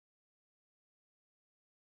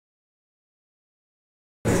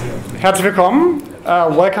herzlich willkommen.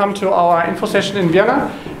 Welcome to our info session in Vienna.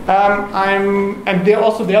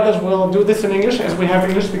 Also the others will do this in English, as we have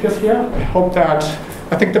English speakers here. I hope that,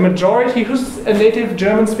 I think the majority, who's a native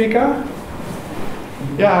German speaker?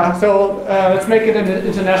 Yeah, so let's make it an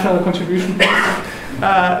international contribution.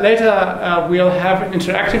 Later we'll have an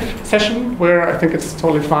interactive session where I think it's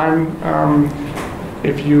totally fine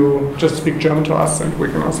if you just speak German to us, and we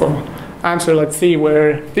can also answer. Let's see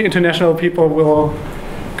where the international people will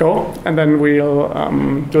go, and then we'll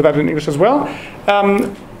do that in English as well.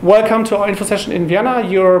 Welcome to our info session in Vienna.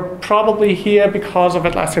 You're probably here because of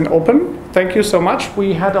Atlassian Open. Thank you so much.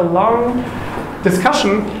 We had a long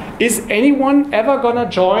discussion. Is anyone ever gonna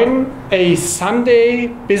join a Sunday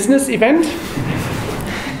business event?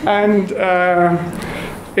 And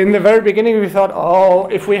in the very beginning we thought, oh,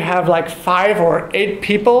 if we have like 5 or 8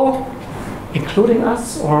 people, including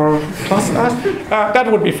us or plus us, that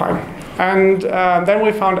would be fine. And then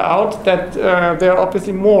we found out that there are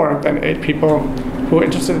obviously more than 8 people who are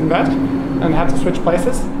interested in that and had to switch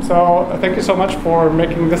places. So thank you so much for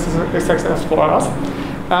making this a success for us.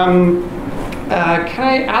 Can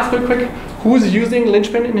I ask real quick, who's using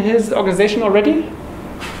Linchpin in his organization already?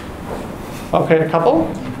 Okay, a couple.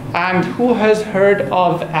 And who has heard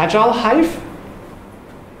of Agile Hive?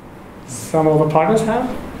 Some of the partners have.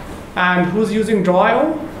 And who's using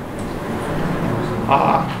Draw.io?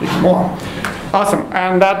 Even more. Awesome.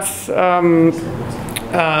 And that's the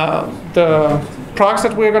products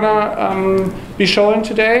that we're gonna be showing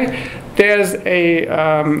today. There's a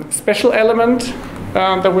special element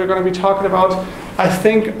that we're going to be talking about, I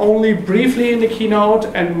think only briefly in the keynote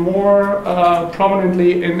and more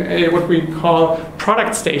prominently in what we call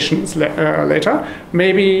product stations later.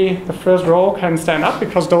 Maybe the first row can stand up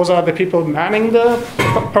because those are the people manning the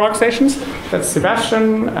product stations. That's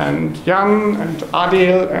Sebastian and Jan and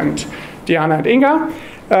Adil and Diana and Inga.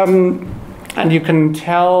 And you can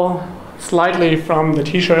tell slightly from the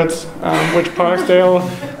t-shirts which products they'll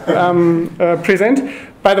present.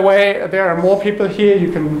 By the way, there are more people here.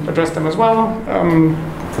 You can address them as well.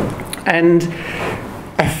 And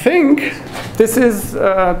I think this is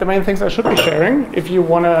the main things I should be sharing. If you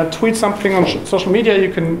want to tweet something on social media,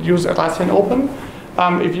 you can use Atlassian Open.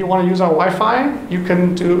 If you want to use our Wi-Fi, you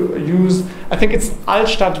can use, I think it's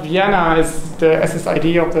Altstadt Vienna is the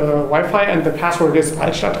SSID of the Wi-Fi, and the password is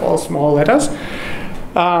Altstadt, all small letters.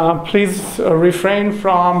 Please refrain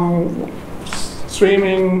from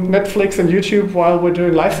streaming Netflix and YouTube while we're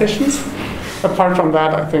doing live sessions. Apart from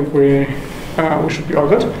that, I think we should be all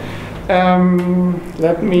good.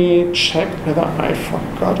 Let me check whether I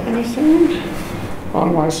forgot anything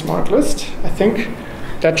on my smart list. I think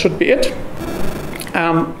that should be it.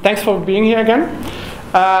 Thanks for being here again.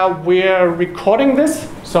 We're recording this,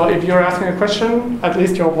 so if you're asking a question, at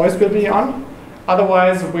least your voice will be on.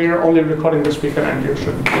 Otherwise, we're only recording the speaker, and you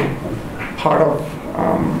should be part of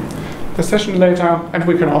the session later, and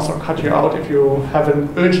we can also cut you out if you have an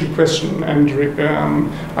urgent question and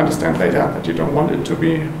understand later that you don't want it to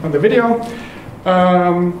be on the video.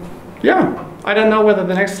 Yeah, I don't know whether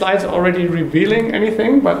the next slide's already revealing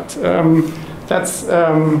anything, but that's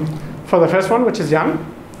for the first one, which is Jan.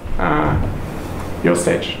 Your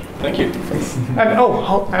stage. Thank you. Thanks. And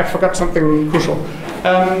oh, I forgot something crucial.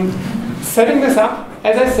 Setting this up,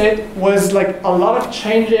 as I said, was like a lot of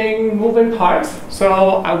changing, moving parts. So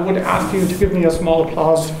I would ask you to give me a small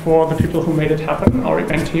applause for the people who made it happen, our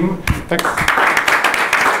event team. Thanks.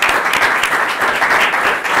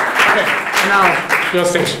 Okay, now your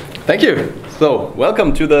stage. Thank you. So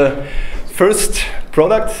welcome to the first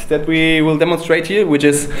product that we will demonstrate here, which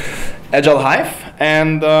is Agile Hive.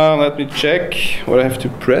 And let me check what I have to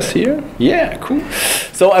press here. Yeah, cool.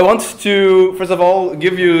 So I want to, first of all,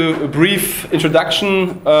 give you a brief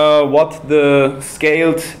introduction what the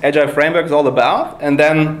Scaled Agile Framework is all about. And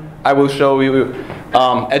then I will show you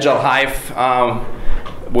Agile Hive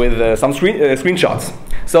with some screenshots.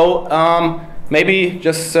 So maybe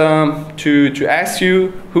just to ask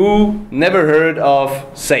you, who never heard of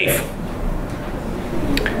SAFe?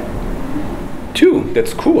 2,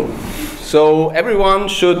 that's cool. So everyone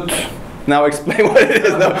should now explain what it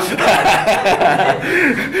is. No.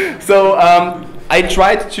 So I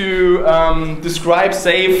tried to describe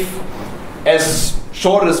SAFe as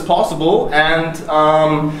short as possible, and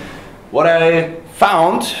what I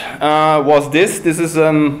found was this. This is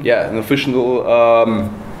an official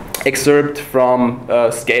excerpt from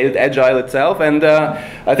Scaled Agile itself, and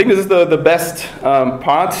I think this is the best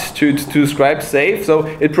part to describe SAFe. So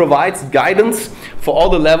it provides guidance for all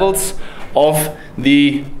the levels of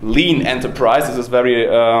the lean enterprise. This is very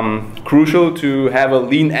crucial to have a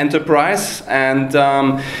lean enterprise, and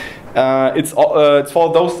It's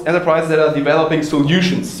for those enterprises that are developing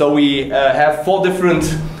solutions. So we have 4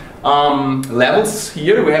 different levels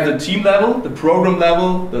here. We have the team level, the program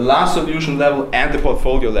level, the large solution level, and the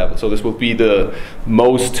portfolio level. So this will be the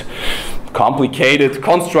most complicated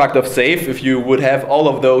construct of SAFe if you would have all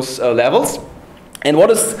of those levels. And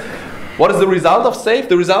what is the result of SAFe?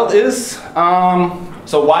 The result is,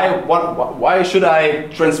 so why should I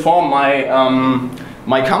transform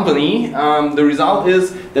my company? The result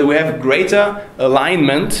is that we have greater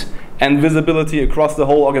alignment and visibility across the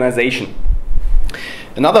whole organization.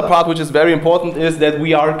 Another part which is very important is that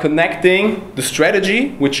we are connecting the strategy,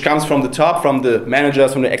 which comes from the top, from the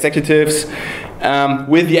managers, from the executives,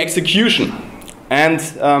 with the execution. And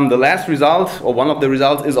the last result, or one of the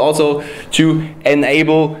results, is also to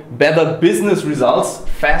enable better business results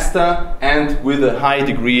faster and with a high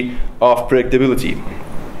degree of predictability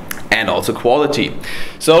and also quality.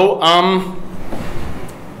 So,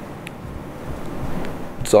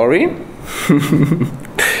 sorry.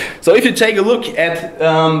 So if you take a look at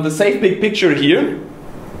the SAFe big picture here,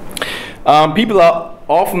 people are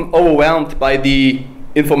often overwhelmed by the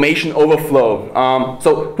information overflow.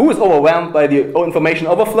 So who is overwhelmed by the information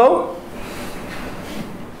overflow?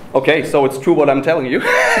 Okay, so it's true what I'm telling you.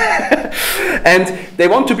 And they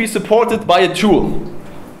want to be supported by a tool.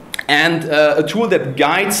 And a tool that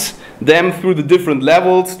guides them through the different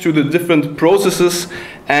levels, to the different processes,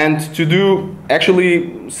 and to do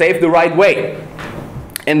actually SAFe the right way.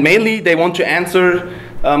 And mainly they want to answer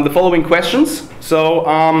the following questions. So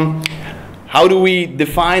how do we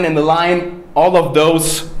define and align all of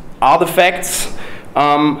those artifacts?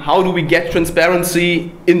 How do we get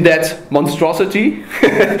transparency in that monstrosity?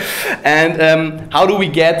 And how do we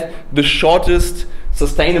get the shortest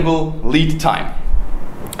sustainable lead time?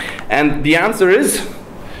 And the answer is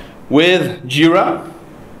with Jira,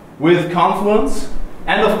 with Confluence,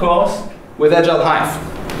 and of course with Agile Hive.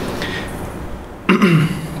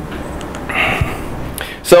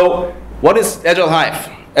 So what is Agile Hive?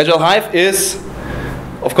 Agile Hive is,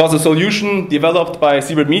 of course, a solution developed by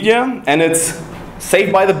Seibert Media, and it's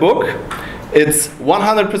SAFe by the book. It's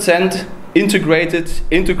 100% integrated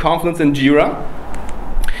into Confluence and Jira.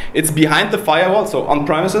 It's behind the firewall, so on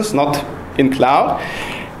premises, not in cloud.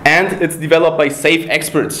 And it's developed by SAFe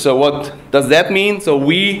experts. So what does that mean? So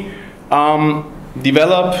we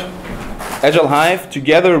develop Agile Hive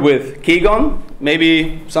together with Kegon.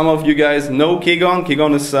 Maybe some of you guys know Kegon.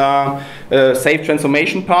 Kegon is a SAFe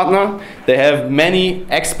transformation partner. They have many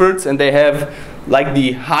experts and they have like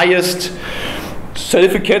the highest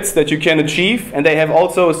certificates that you can achieve, and they have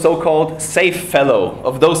also a so-called SAFe fellow.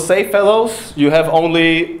 Of those SAFe fellows, you have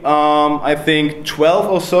only I think 12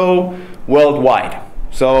 or so worldwide.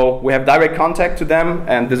 So we have direct contact to them,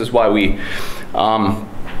 and this is why we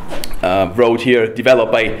wrote here,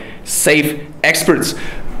 developed by SAFe experts.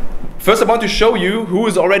 First, I want to show you who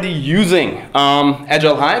is already using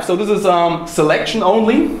Agile Hive. So this is selection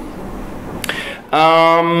only.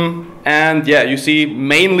 And yeah, you see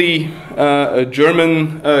mainly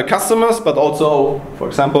German customers, but also, for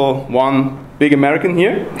example, one big American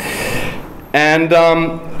here. And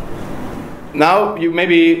now you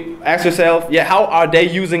maybe ask yourself, yeah, how are they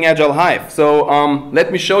using Agile Hive? So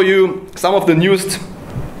let me show you some of the newest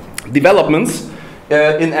developments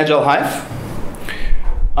in Agile Hive.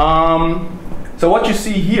 So what you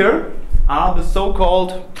see here are the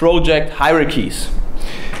so-called project hierarchies.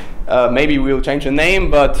 Maybe we'll change the name,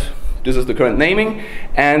 but this is the current naming,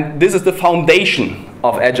 and this is the foundation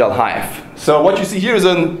of Agile Hive. So what you see here is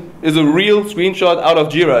a real screenshot out of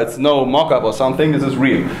Jira. It's no mock-up or something, this is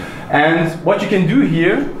real. And what you can do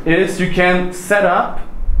here is you can set up,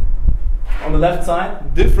 on the left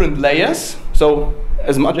side, different layers. So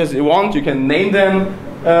as much as you want, you can name them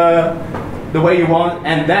the way you want,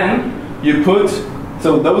 and then you put,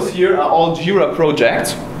 so those here are all Jira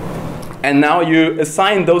projects. And now you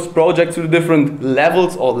assign those projects to the different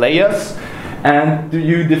levels or layers, and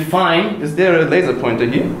you define, is there a laser pointer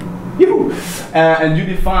here? And you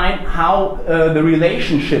define how the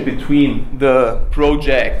relationship between the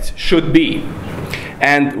projects should be.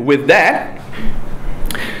 And with that,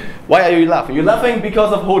 why are you laughing? You're laughing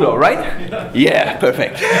because of Hodo, right? Yeah,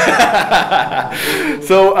 perfect.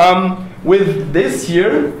 So with this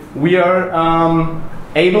here, we are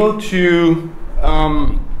able to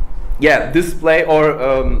display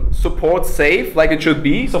or support SAFe like it should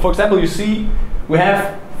be. So for example, you see we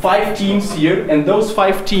have 5 teams here, and those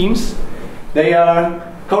 5 teams, they are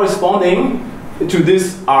corresponding to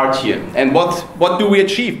this art here. And what do we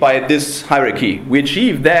achieve by this hierarchy? We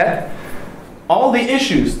achieve that all the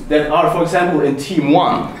issues that are, for example, in team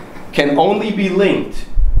 1 can only be linked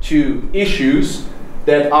to issues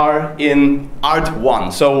that are in Art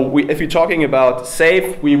 1. So if you're talking about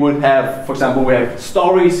Safe, we would have, for example, we have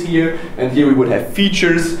stories here, and here we would have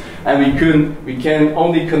features, and we can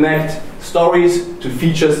only connect stories to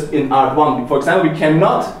features in Art 1. For example, we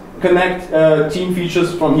cannot connect team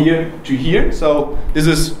features from here to here. So this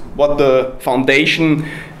is what the foundation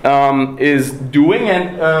is doing.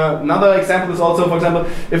 And another example is also, for example,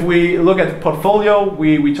 if we look at portfolio,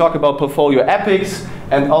 we talk about portfolio epics,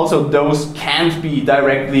 and also those can't be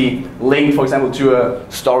directly linked, for example, to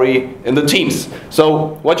a story in the teams.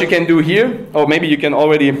 So what you can do here, or maybe you can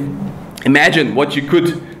already imagine what you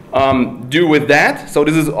could do with that. So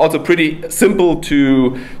this is also pretty simple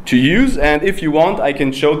to use, and if you want, I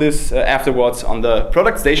can show this afterwards on the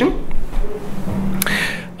product station.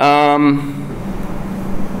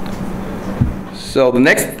 So the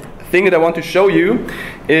next thing that I want to show you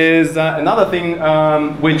is another thing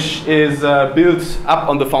which is built up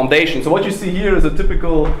on the foundation. So what you see here is a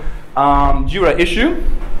typical Jira issue.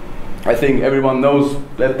 I think everyone knows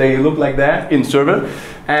that they look like that in server.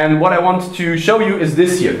 And what I want to show you is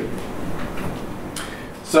this here.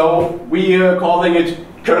 So we are calling it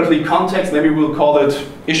currently context. Maybe we'll call it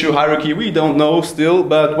issue hierarchy. We don't know still.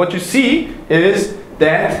 But what you see is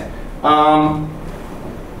that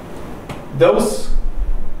those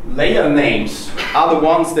layer names are the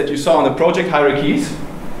ones that you saw on the project hierarchies.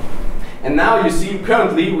 And now you see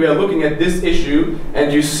currently we are looking at this issue,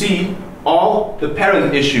 and you see all the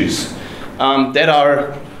parent issues that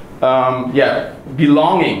are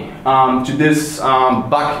belonging to this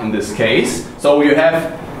bug in this case. So you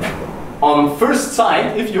have on first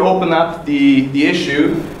sight, if you open up the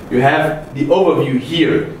issue, you have the overview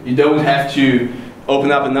here. You don't have to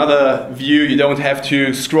open up another view, you don't have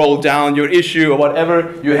to scroll down your issue or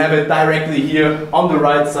whatever. You have it directly here on the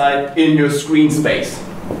right side in your screen space.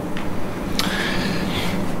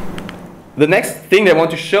 The next thing I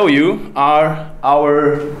want to show you are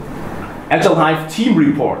our Agile Hive team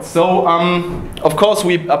reports. So of course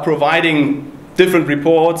we are providing different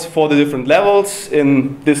reports for the different levels.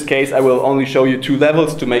 In this case I will only show you 2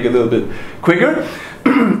 levels to make it a little bit quicker.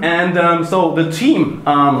 And so the team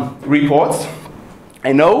reports,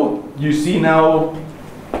 I know you see now,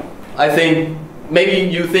 I think maybe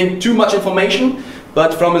you think too much information,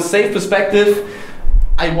 but from a safe perspective,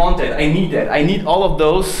 I want that, I need that. I need all of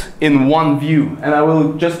those in one view. And I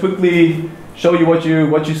will just quickly show you what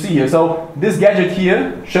you see here. So this gadget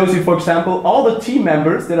here shows you, for example, all the team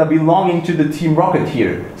members that are belonging to the Team Rocket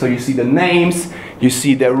here. So you see the names, you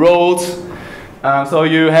see their roles. So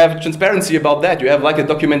you have transparency about that. You have like a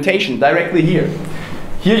documentation directly here.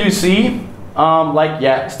 Here you see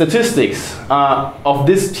statistics of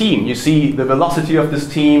this team. You see the velocity of this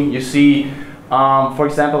team. You see, for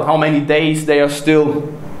example, how many days they are still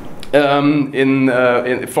for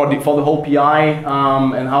the whole PI,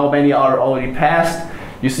 and how many are already passed.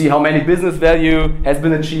 You see how many business value has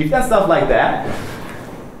been achieved and stuff like that.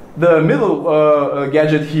 The middle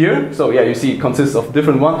gadget here, so yeah, you see it consists of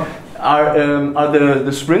different ones, are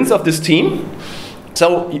the sprints of this team.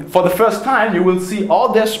 So for the first time, you will see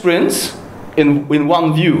all their sprints in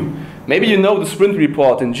one view. Maybe you know the sprint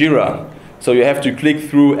report in Jira. So you have to click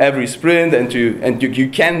through every sprint, and you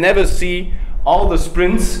can never see all the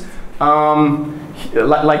sprints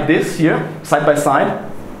like this here, side by side.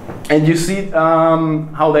 And you see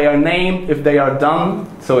how they are named, if they are done.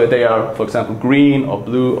 So if they are, for example, green or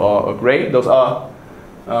blue or gray. Those are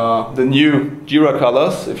the new Jira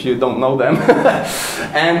colors, if you don't know them.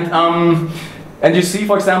 And you see,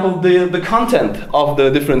 for example, the content of the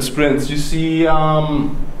different sprints. You see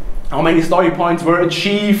how many story points were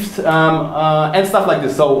achieved, and stuff like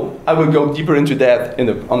this. So I will go deeper into that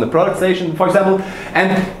on the product station, for example.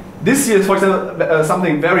 And this here is, for example,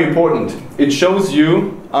 something very important. It shows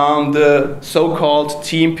you the so-called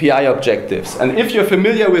team PI objectives. And if you're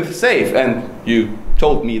familiar with SAFe, and you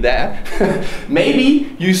told me that,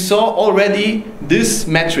 maybe you saw already this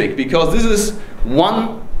metric, because this is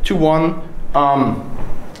one-to-one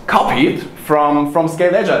copied from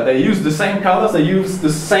Scaled Agile. They use the same colors, they use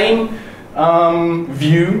the same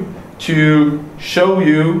view to show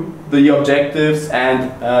you the objectives,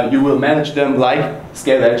 and you will manage them like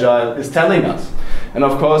Scaled Agile is telling us. And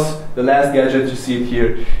of course, the last gadget, you see it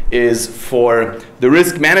here, is for the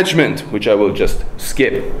risk management, which I will just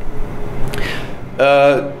skip.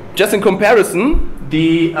 Just in comparison,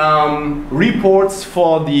 the reports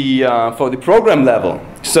for the program level.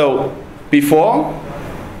 So before,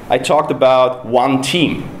 I talked about one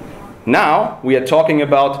team. Now we are talking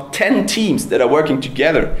about 10 teams that are working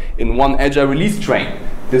together in one agile release train.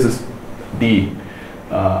 This is the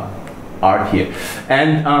art here.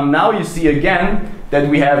 And now you see again that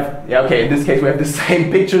we have, yeah, okay, in this case we have the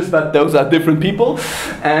same pictures, but those are different people.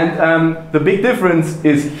 And the big difference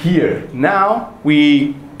is here. Now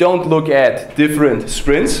we don't look at different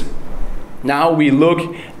sprints. Now we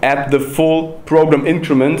look at the full program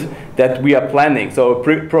increment that we are planning. So a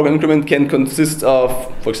program increment can consist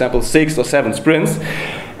of, for example, 6 or 7 sprints.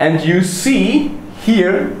 And you see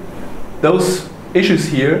here, those issues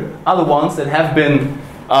here are the ones that have been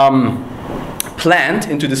planned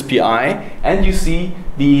into this PI, and you see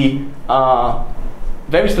the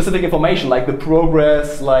very specific information like the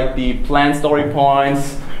progress, like the planned story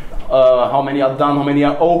points, how many are done, how many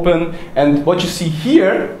are open, and what you see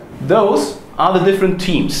here, those are the different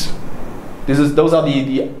teams. Those are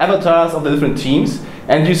the avatars of the different teams,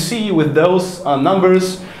 and you see with those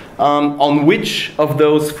numbers on which of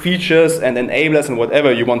those features and enablers and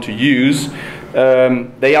whatever you want to use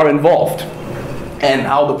they are involved, and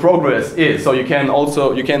how the progress is. So you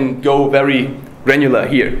can go very granular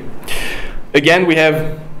here. Again, we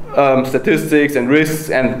have statistics and risks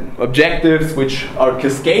and objectives which are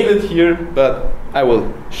cascaded here, but I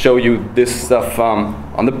will show you this stuff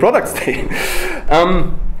on the products day.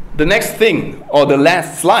 The next thing, or the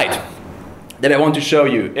last slide that I want to show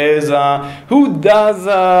you is who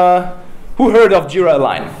heard of Jira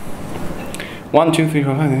Align? 1, 2, 3,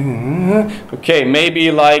 4, 5. Okay,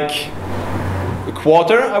 maybe like a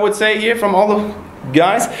quarter, I would say, here from all the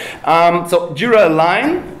guys. So Jira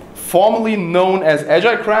Align, formerly known as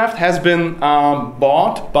Agile Craft, has been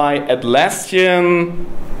bought by Atlassian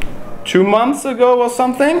 2 months ago or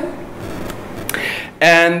something.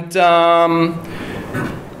 And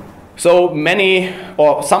so many,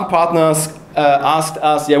 or some partners asked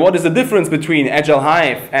us, yeah, what is the difference between Agile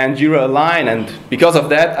Hive and Jira Align? And because of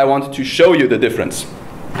that, I wanted to show you the difference.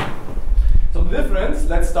 So the difference,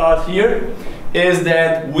 let's start here, is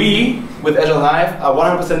that we, with Agile Hive, are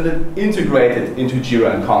 100% integrated into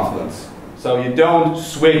Jira and Confluence. So you don't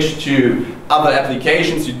switch to other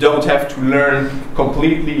applications, you don't have to learn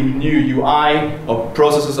completely new UI or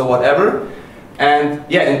processes or whatever. And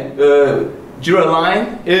yeah, Jira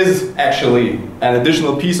Align is actually an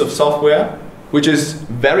additional piece of software which is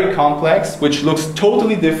very complex, which looks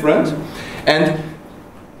totally different. And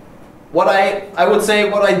what I would say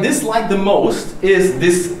what I dislike the most is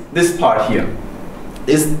this part here.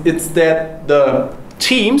 It's that the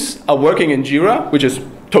teams are working in Jira, which is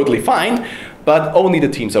totally fine, but only the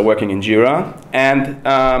teams are working in Jira, and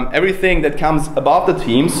everything that comes above the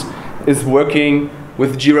teams is working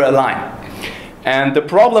with Jira Align. And the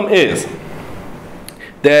problem is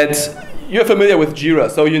that you're familiar with Jira,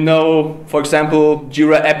 so you know, for example,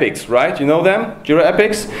 Jira Epics, right? You know them, Jira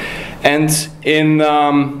Epics? And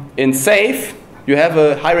in Safe, you have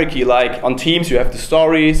a hierarchy, like on Teams you have the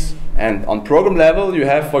stories, and on program level you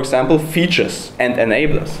have, for example, features and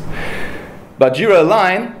enablers. But Jira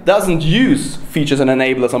Align doesn't use features and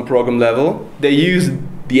enablers on program level, they use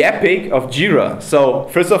the epic of Jira. So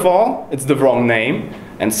first of all, it's the wrong name,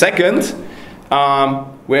 and second,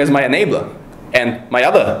 where's my enabler? And my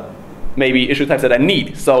other maybe issue types that I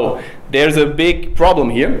need. So there's a big problem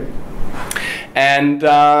here. And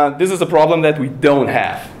this is a problem that we don't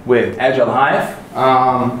have with Agile Hive.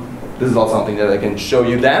 This is also something that I can show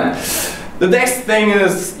you then. The next thing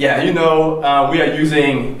is, yeah, you know, we are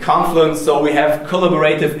using Confluence, so we have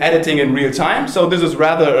collaborative editing in real time. So this is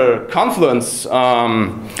rather a Confluence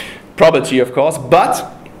property, of course.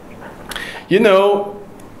 But, you know,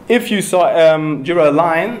 if you saw Jira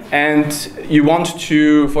Align and you want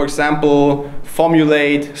to, for example,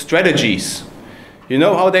 formulate strategies, you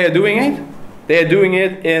know how they are doing it? They are doing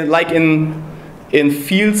it in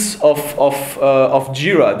fields of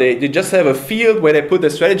Jira. They just have a field where they put the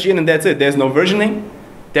strategy in and that's it. There's no versioning.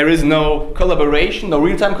 There is no collaboration, no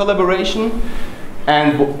real-time collaboration.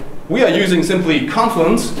 And we are using simply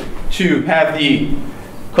Confluence to have the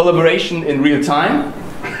collaboration in real time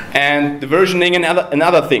and the versioning and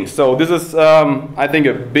other things. So this is, I think,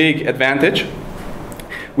 a big advantage.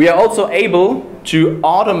 We are also able to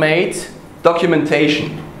automate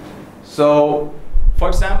documentation. So, for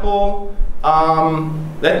example,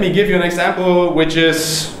 let me give you an example which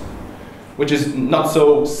is not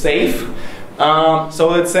so safe. So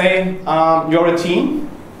let's say you're a team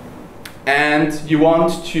and you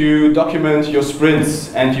want to document your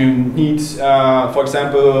sprints and you need, for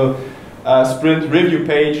example, sprint review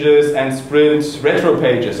pages and sprint retro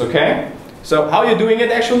pages, okay? So how are you doing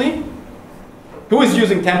it actually? Who is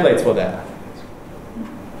using templates for that?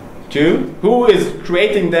 Two? Who is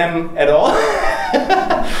creating them at all?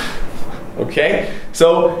 Okay,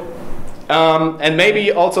 so and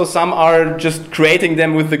maybe also some are just creating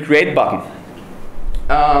them with the create button.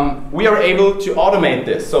 we are able to automate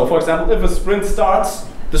this. So for example, if a sprint starts,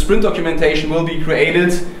 the sprint documentation will be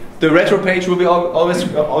created, the retro page will be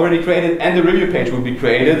already created, and the review page will be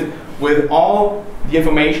created with all the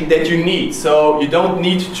information that you need. So you don't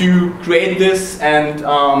need to create this and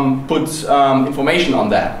put information on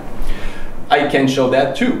that. I can show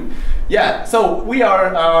that too. Yeah, so we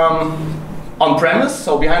are on-premise,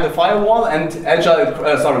 so behind the firewall, and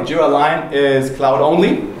Jira Line is cloud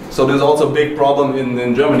only. So there's also a big problem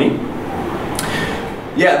in Germany.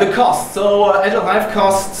 Yeah, the cost. So Agile Hive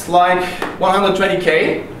costs like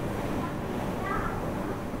 120K.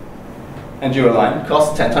 And Jira Line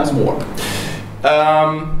costs 10 times more.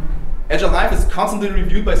 Agile Hive is constantly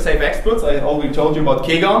reviewed by safe experts. I already told you about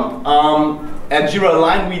Kegon. At Jira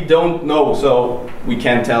Line we don't know, so we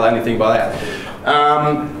can't tell anything about that.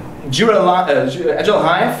 Agile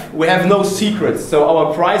Hive, we have no secrets, so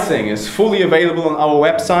our pricing is fully available on our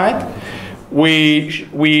website.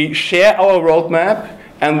 We share our roadmap,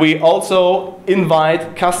 and we also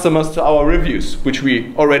invite customers to our reviews, which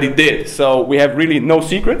we already did. So we have really no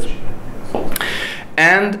secrets.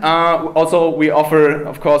 And also we offer,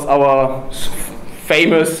 of course, our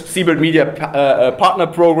famous Seibert Media partner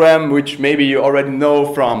program, which maybe you already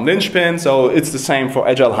know from Linchpin. So it's the same for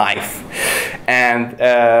Agile Hive. And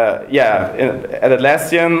yeah, at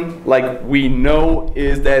Atlassian, like we know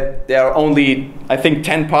is that there are only, I think,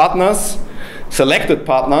 10 partners, selected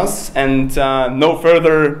partners, and no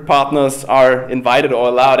further partners are invited or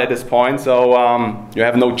allowed at this point. So you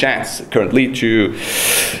have no chance currently to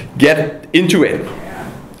get into it.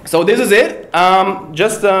 So this is it.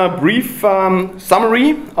 Just a brief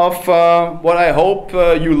summary of what I hope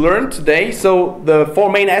you learned today. So the 4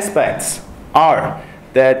 main aspects are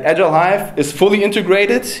that Agile Hive is fully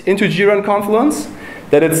integrated into Jira and Confluence,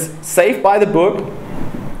 that it's safe by the book,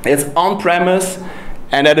 it's on-premise,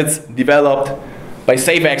 and that it's developed by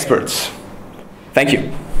safe experts. Thank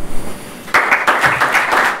you.